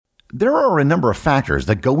There are a number of factors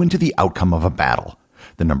that go into the outcome of a battle.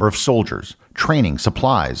 The number of soldiers, training,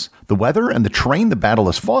 supplies, the weather, and the terrain the battle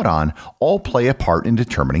is fought on all play a part in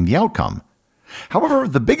determining the outcome. However,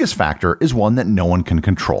 the biggest factor is one that no one can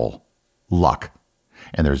control: luck.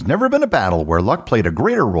 And there's never been a battle where luck played a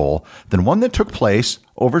greater role than one that took place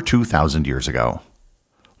over 2,000 years ago.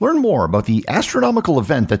 Learn more about the astronomical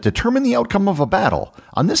event that determined the outcome of a battle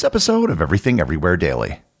on this episode of Everything Everywhere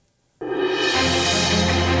Daily.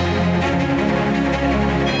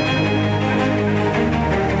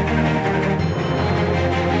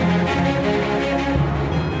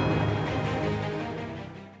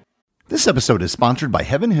 This episode is sponsored by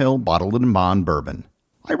Heaven Hill Bottled and Bond Bourbon.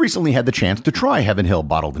 I recently had the chance to try Heaven Hill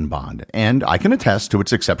Bottled and Bond, and I can attest to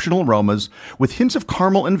its exceptional aromas with hints of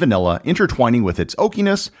caramel and vanilla intertwining with its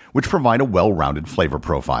oakiness, which provide a well-rounded flavor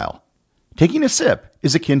profile. Taking a sip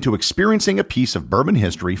is akin to experiencing a piece of bourbon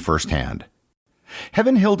history firsthand.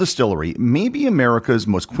 Heaven Hill Distillery may be America's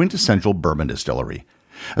most quintessential bourbon distillery.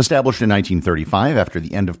 Established in 1935 after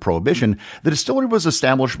the end of Prohibition, the distillery was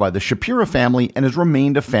established by the Shapira family and has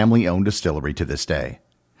remained a family-owned distillery to this day.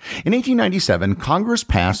 In 1897, Congress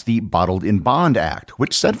passed the Bottled in Bond Act,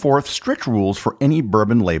 which set forth strict rules for any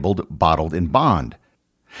bourbon labeled Bottled in Bond.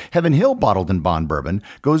 Heaven Hill Bottled in Bond Bourbon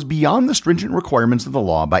goes beyond the stringent requirements of the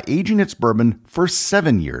law by aging its bourbon for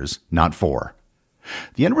 7 years, not 4.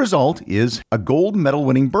 The end result is a gold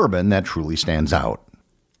medal-winning bourbon that truly stands out.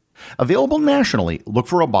 Available nationally, look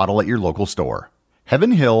for a bottle at your local store.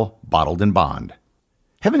 Heaven Hill Bottled in Bond.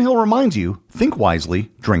 Heaven Hill reminds you, think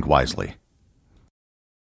wisely, drink wisely.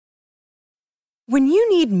 When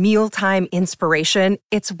you need mealtime inspiration,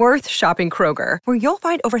 it's worth shopping Kroger, where you'll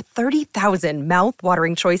find over 30,000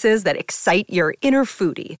 mouth-watering choices that excite your inner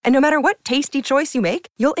foodie. And no matter what tasty choice you make,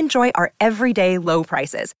 you'll enjoy our everyday low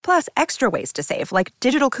prices, plus extra ways to save, like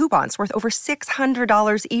digital coupons worth over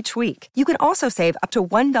 $600 each week. You can also save up to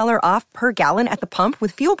 $1 off per gallon at the pump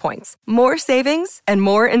with fuel points. More savings and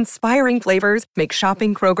more inspiring flavors make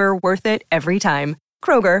shopping Kroger worth it every time.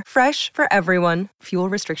 Kroger, fresh for everyone. Fuel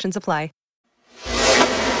restrictions apply.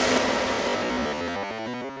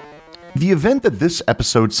 The event that this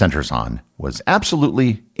episode centers on was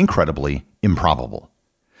absolutely, incredibly improbable.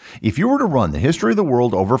 If you were to run the history of the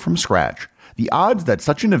world over from scratch, the odds that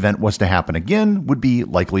such an event was to happen again would be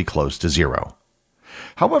likely close to zero.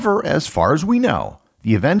 However, as far as we know,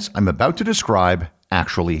 the events I'm about to describe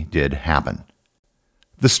actually did happen.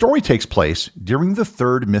 The story takes place during the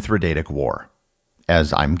Third Mithridatic War.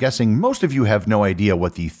 As I'm guessing most of you have no idea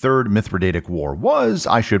what the Third Mithridatic War was,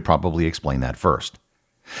 I should probably explain that first.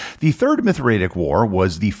 The Third Mithridatic War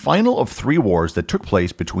was the final of 3 wars that took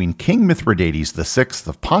place between King Mithridates VI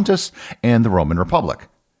of Pontus and the Roman Republic.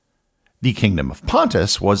 The Kingdom of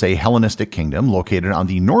Pontus was a Hellenistic kingdom located on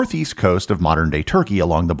the northeast coast of modern-day Turkey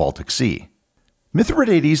along the Baltic Sea.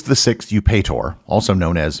 Mithridates VI Eupator, also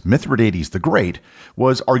known as Mithridates the Great,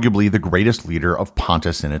 was arguably the greatest leader of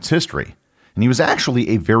Pontus in its history, and he was actually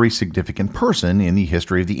a very significant person in the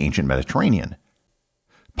history of the ancient Mediterranean.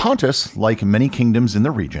 Pontus, like many kingdoms in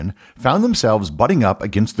the region, found themselves butting up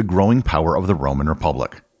against the growing power of the Roman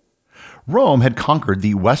Republic. Rome had conquered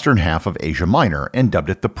the western half of Asia Minor and dubbed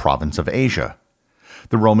it the Province of Asia.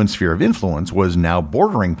 The Roman sphere of influence was now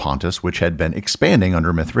bordering Pontus, which had been expanding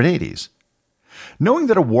under Mithridates. Knowing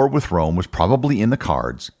that a war with Rome was probably in the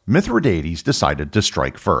cards, Mithridates decided to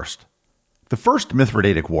strike first. The First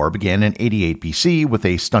Mithridatic War began in 88 BC with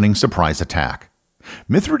a stunning surprise attack.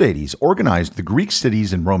 Mithridates organized the Greek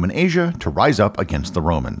cities in Roman Asia to rise up against the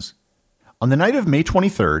Romans. On the night of May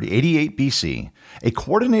 23, 88 BC, a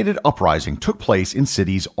coordinated uprising took place in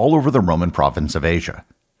cities all over the Roman province of Asia.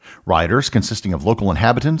 Rioters consisting of local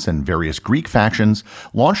inhabitants and various Greek factions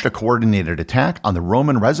launched a coordinated attack on the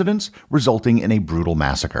Roman residents, resulting in a brutal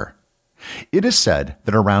massacre. It is said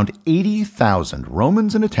that around 80,000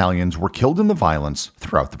 Romans and Italians were killed in the violence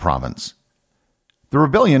throughout the province. The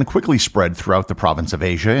rebellion quickly spread throughout the province of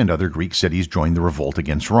Asia, and other Greek cities joined the revolt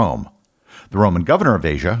against Rome. The Roman governor of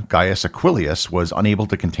Asia, Gaius Aquilius, was unable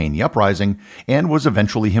to contain the uprising and was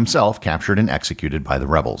eventually himself captured and executed by the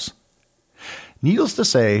rebels. Needless to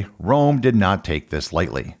say, Rome did not take this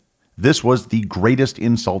lightly. This was the greatest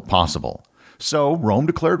insult possible, so Rome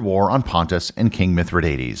declared war on Pontus and King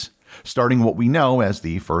Mithridates, starting what we know as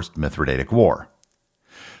the First Mithridatic War.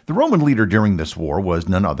 The Roman leader during this war was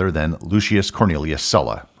none other than Lucius Cornelius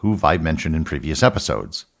Sulla, who I've mentioned in previous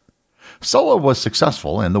episodes. Sulla was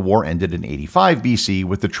successful, and the war ended in 85 BC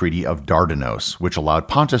with the Treaty of Dardanos, which allowed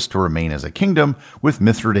Pontus to remain as a kingdom with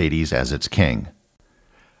Mithridates as its king.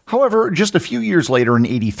 However, just a few years later in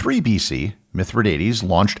 83 BC, Mithridates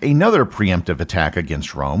launched another preemptive attack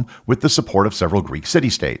against Rome with the support of several Greek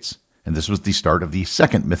city-states, and this was the start of the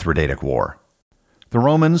Second Mithridatic War. The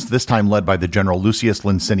Romans, this time led by the general Lucius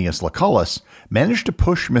Licinius Lucullus, managed to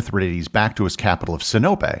push Mithridates back to his capital of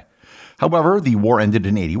Sinope. However, the war ended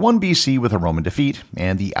in 81 BC with a Roman defeat,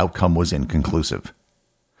 and the outcome was inconclusive.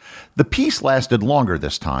 The peace lasted longer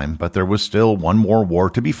this time, but there was still one more war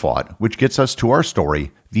to be fought, which gets us to our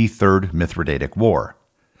story, the Third Mithridatic War.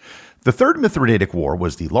 The Third Mithridatic War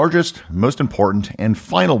was the largest, most important, and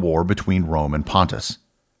final war between Rome and Pontus.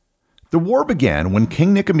 The war began when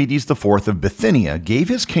King Nicomedes IV of Bithynia gave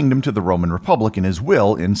his kingdom to the Roman Republic in his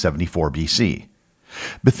will in 74 BC.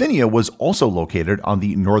 Bithynia was also located on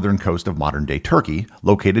the northern coast of modern-day Turkey,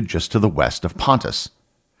 located just to the west of Pontus.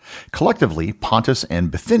 Collectively, Pontus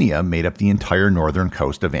and Bithynia made up the entire northern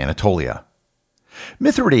coast of Anatolia.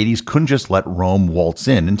 Mithridates couldn't just let Rome waltz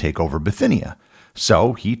in and take over Bithynia,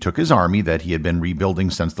 so he took his army that he had been rebuilding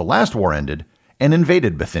since the last war ended and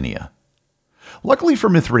invaded Bithynia. Luckily for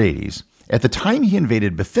Mithridates, at the time he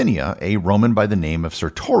invaded Bithynia, a Roman by the name of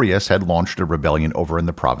Sertorius had launched a rebellion over in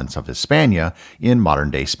the province of Hispania in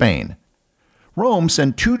modern-day Spain. Rome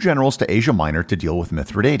sent 2 generals to Asia Minor to deal with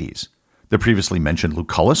Mithridates. The previously mentioned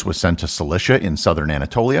Lucullus was sent to Cilicia in southern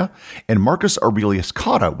Anatolia, and Marcus Aurelius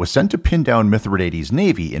Cotta was sent to pin down Mithridates'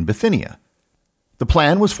 navy in Bithynia. The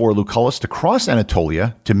plan was for Lucullus to cross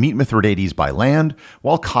Anatolia to meet Mithridates by land,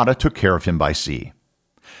 while Cotta took care of him by sea.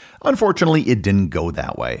 Unfortunately, it didn't go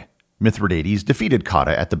that way. Mithridates defeated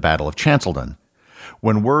Cotta at the Battle of Chanceldon.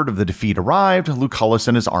 When word of the defeat arrived, Lucullus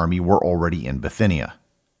and his army were already in Bithynia.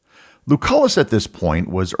 Lucullus at this point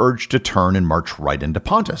was urged to turn and march right into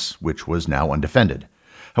Pontus, which was now undefended.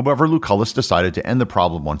 However, Lucullus decided to end the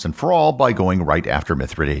problem once and for all by going right after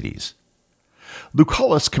Mithridates.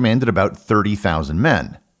 Lucullus commanded about 30,000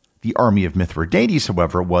 men. The army of Mithridates,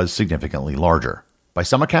 however, was significantly larger. By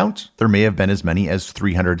some accounts, there may have been as many as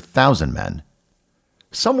 300,000 men.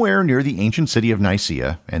 Somewhere near the ancient city of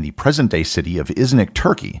Nicaea and the present-day city of Iznik,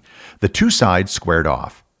 Turkey, the two sides squared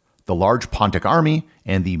off, the large Pontic army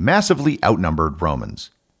and the massively outnumbered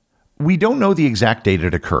Romans. We don't know the exact date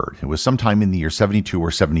it occurred. It was sometime in the year 72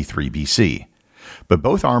 or 73 BC. But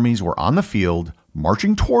both armies were on the field,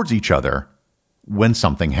 marching towards each other, when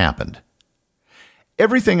something happened.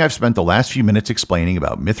 Everything I've spent the last few minutes explaining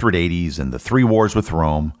about Mithridates and the 3 wars with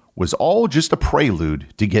Rome was all just a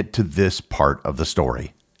prelude to get to this part of the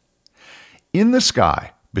story. In the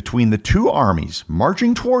sky, between the 2 armies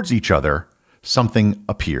marching towards each other, something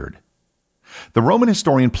appeared. The Roman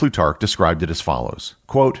historian Plutarch described it as follows,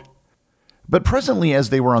 quote, "But presently as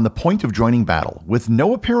they were on the point of joining battle, with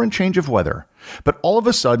no apparent change of weather, but all of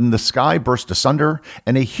a sudden the sky burst asunder,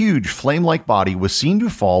 and a huge flame-like body was seen to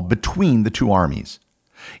fall between the 2 armies.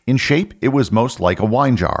 In shape it was most like a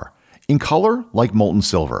wine jar, in color like molten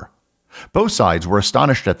silver. Both sides were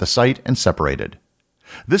astonished at the sight and separated.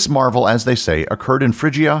 This marvel, as they say, occurred in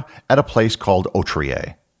Phrygia at a place called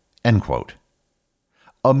Otriae." End quote.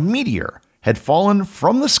 A meteor had fallen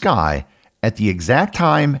from the sky at the exact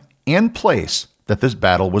time and place that this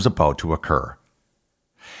battle was about to occur.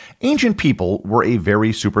 Ancient people were a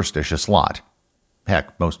very superstitious lot.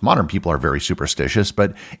 Heck, most modern people are very superstitious,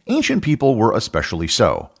 but ancient people were especially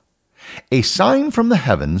so. A sign from the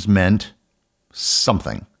heavens meant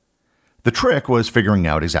something. The trick was figuring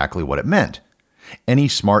out exactly what it meant. Any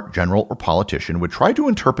smart general or politician would try to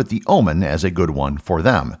interpret the omen as a good one for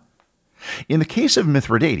them. In the case of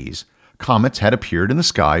Mithridates, comets had appeared in the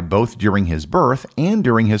sky both during his birth and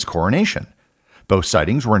during his coronation. Both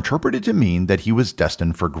sightings were interpreted to mean that he was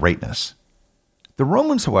destined for greatness. The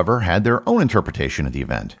Romans, however, had their own interpretation of the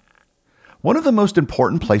event. One of the most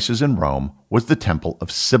important places in Rome was the Temple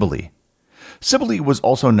of Cybele. Cybele was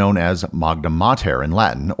also known as Magna Mater in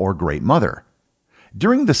Latin, or Great Mother.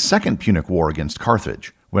 During the Second Punic War against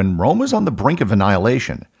Carthage, when Rome was on the brink of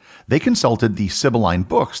annihilation, they consulted the Sibylline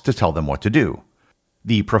books to tell them what to do.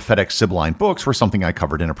 The prophetic Sibylline books were something I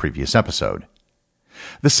covered in a previous episode.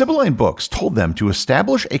 The Sibylline books told them to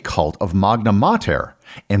establish a cult of Magna Mater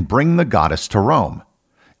and bring the goddess to Rome.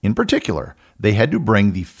 In particular, they had to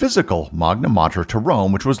bring the physical Magna Mater to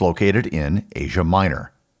Rome, which was located in Asia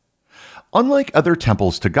Minor. Unlike other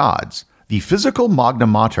temples to gods, the physical Magna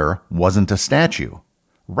Mater wasn't a statue.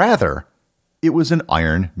 Rather, it was an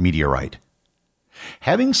iron meteorite.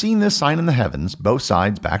 Having seen this sign in the heavens, both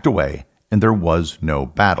sides backed away, and there was no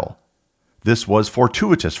battle. This was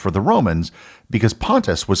fortuitous for the Romans because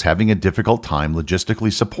Pontus was having a difficult time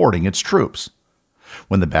logistically supporting its troops.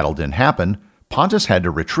 When the battle didn't happen, Pontus had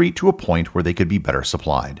to retreat to a point where they could be better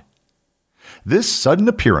supplied. This sudden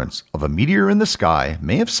appearance of a meteor in the sky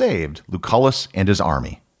may have saved Lucullus and his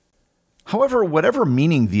army. However, whatever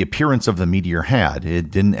meaning the appearance of the meteor had,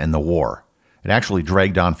 it didn't end the war. It actually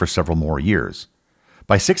dragged on for several more years.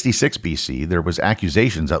 By 66 BC, there was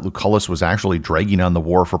accusations that Lucullus was actually dragging on the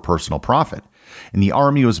war for personal profit, and the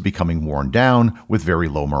army was becoming worn down with very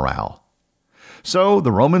low morale. So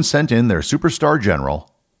the Romans sent in their superstar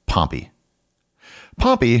general, Pompey.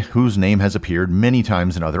 Pompey, whose name has appeared many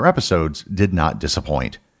times in other episodes, did not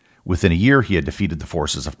disappoint. Within a year, he had defeated the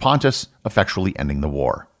forces of Pontus, effectually ending the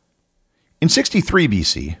war. In 63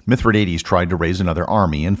 BC, Mithridates tried to raise another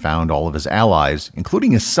army and found all of his allies,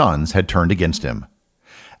 including his sons, had turned against him.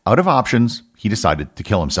 Out of options, he decided to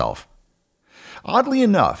kill himself. Oddly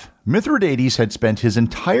enough, Mithridates had spent his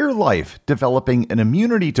entire life developing an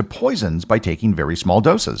immunity to poisons by taking very small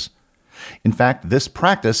doses. In fact, this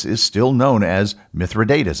practice is still known as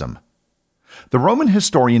Mithridatism. The Roman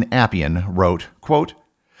historian Appian wrote, quote,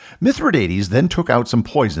 "Mithridates then took out some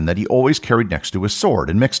poison that he always carried next to his sword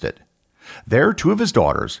and mixed it. There, two of his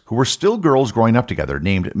daughters, who were still girls growing up together,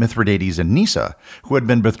 named Mithridates and Nisa, who had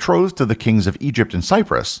been betrothed to the kings of Egypt and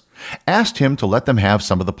Cyprus, asked him to let them have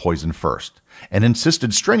some of the poison first, and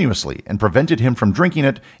insisted strenuously and prevented him from drinking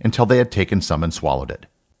it until they had taken some and swallowed it.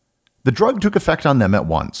 The drug took effect on them at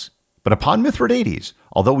once, but upon Mithridates,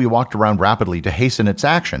 although he walked around rapidly to hasten its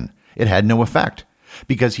action, it had no effect,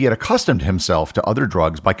 because he had accustomed himself to other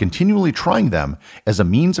drugs by continually trying them as a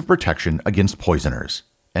means of protection against poisoners."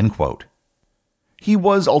 End quote. He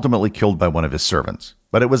was ultimately killed by one of his servants,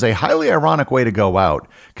 but it was a highly ironic way to go out,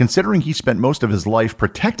 considering he spent most of his life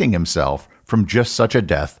protecting himself from just such a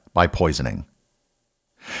death by poisoning.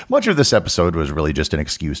 Much of this episode was really just an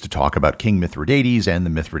excuse to talk about King Mithridates and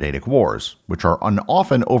the Mithridatic Wars, which are an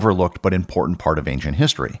often overlooked but important part of ancient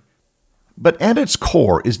history. But at its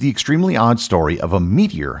core is the extremely odd story of a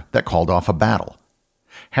meteor that called off a battle.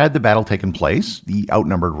 Had the battle taken place, the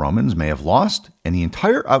outnumbered Romans may have lost, and the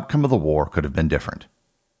entire outcome of the war could have been different.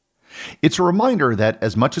 It's a reminder that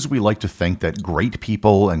as much as we like to think that great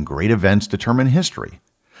people and great events determine history,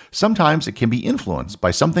 sometimes it can be influenced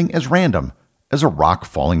by something as random as a rock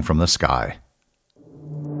falling from the sky.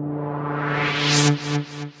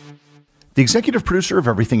 The executive producer of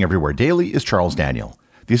Everything Everywhere Daily is Charles Daniel.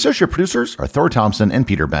 The associate producers are Thor Thompson and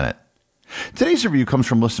Peter Bennett. Today's review comes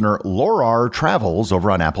from listener Lorar Travels over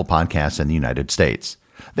on Apple Podcasts in the United States.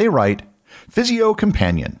 They write, "Physio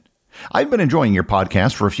Companion. I've been enjoying your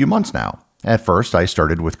podcast for a few months now. At first, I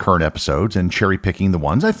started with current episodes and cherry-picking the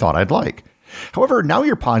ones I thought I'd like. However, now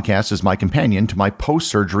your podcast is my companion to my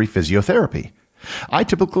post-surgery physiotherapy. I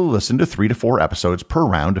typically listen to 3 to 4 episodes per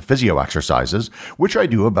round of physio exercises, which I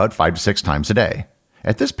do about 5 to 6 times a day.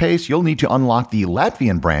 At this pace, you'll need to unlock the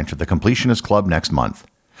Latvian branch of the Completionist Club next month.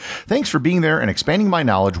 Thanks for being there and expanding my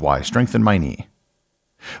knowledge while I strengthen my knee."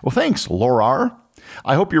 Well, thanks, Lorar.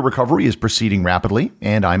 I hope your recovery is proceeding rapidly,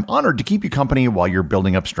 and I'm honored to keep you company while you're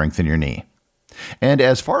building up strength in your knee. And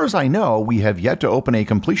as far as I know, we have yet to open a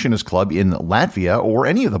Completionist Club in Latvia or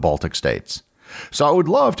any of the Baltic states. So I would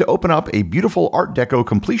love to open up a beautiful Art Deco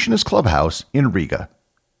Completionist clubhouse in Riga.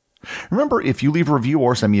 Remember, if you leave a review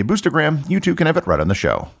or send me a boostergram, you too can have it read on the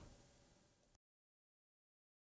show.